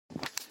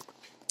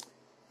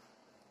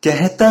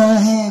कहता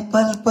है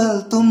पल पल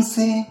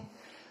तुमसे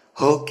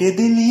होके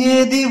दिल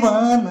ये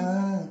दीवाना।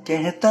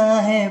 कहता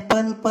है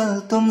पल पल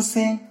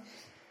तुमसे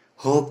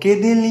होके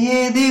दिल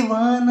ये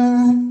दीवाना।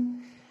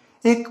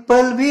 एक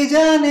पल भी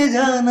जाने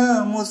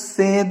जाना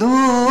मुझसे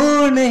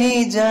दूर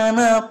नहीं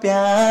जाना।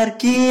 प्यार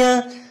किया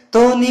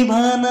तो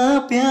निभाना,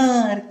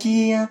 प्यार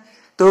किया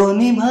तो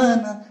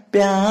निभाना,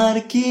 प्यार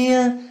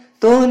किया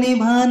तो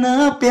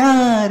निभाना,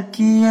 प्यार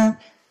किया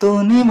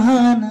तो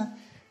निभाना।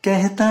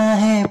 कहता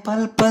है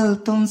पल पल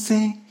तुमसे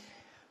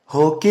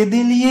होके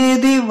दिल ये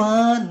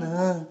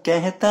दीवाना।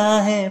 कहता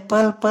है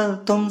पल पल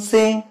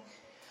तुमसे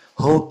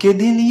होके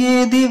दिल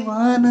ये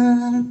दीवाना।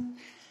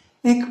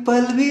 एक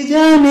पल भी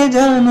जाने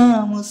जाना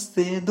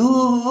मुझसे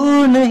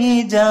दूर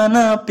नहीं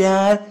जाना।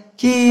 प्यार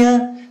किया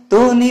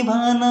तो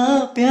निभाना,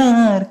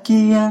 प्यार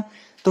किया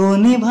तो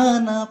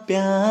निभाना,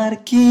 प्यार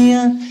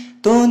किया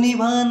तो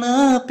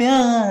निभाना,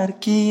 प्यार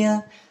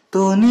किया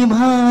तो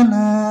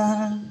निभाना।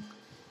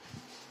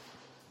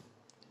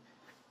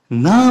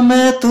 ना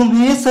मैं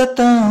तुम्हें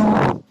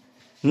सताऊं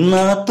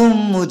ना तुम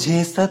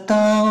मुझे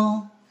सताओ।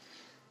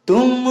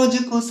 तुम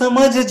मुझको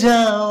समझ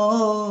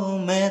जाओ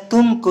मैं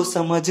तुमको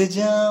समझ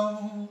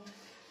जाऊं।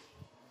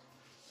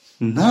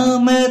 ना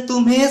मैं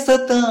तुम्हें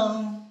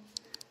सताऊं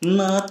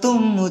ना तुम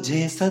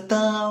मुझे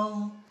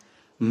सताओ।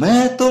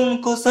 मैं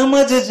तुमको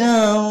समझ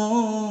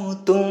जाऊं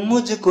तुम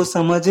मुझको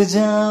समझ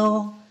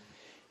जाओ।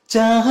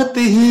 चाहत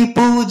ही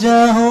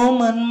पूजा हो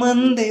मन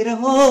मंदिर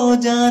हो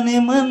जाने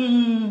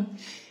मन।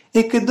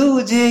 एक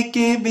दूजे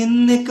के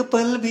बिन एक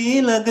पल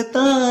भी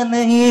लगता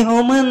नहीं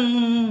हो मन।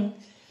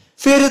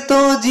 फिर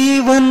तो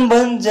जीवन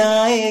बन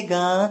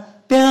जाएगा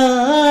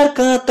प्यार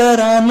का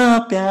तराना।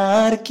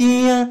 प्यार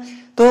किया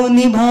तो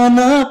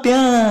निभाना,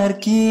 प्यार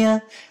किया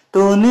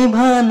तो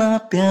निभाना,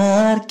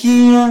 प्यार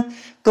किया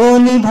तो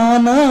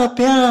निभाना,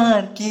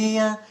 प्यार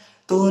किया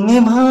तो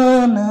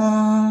निभाना।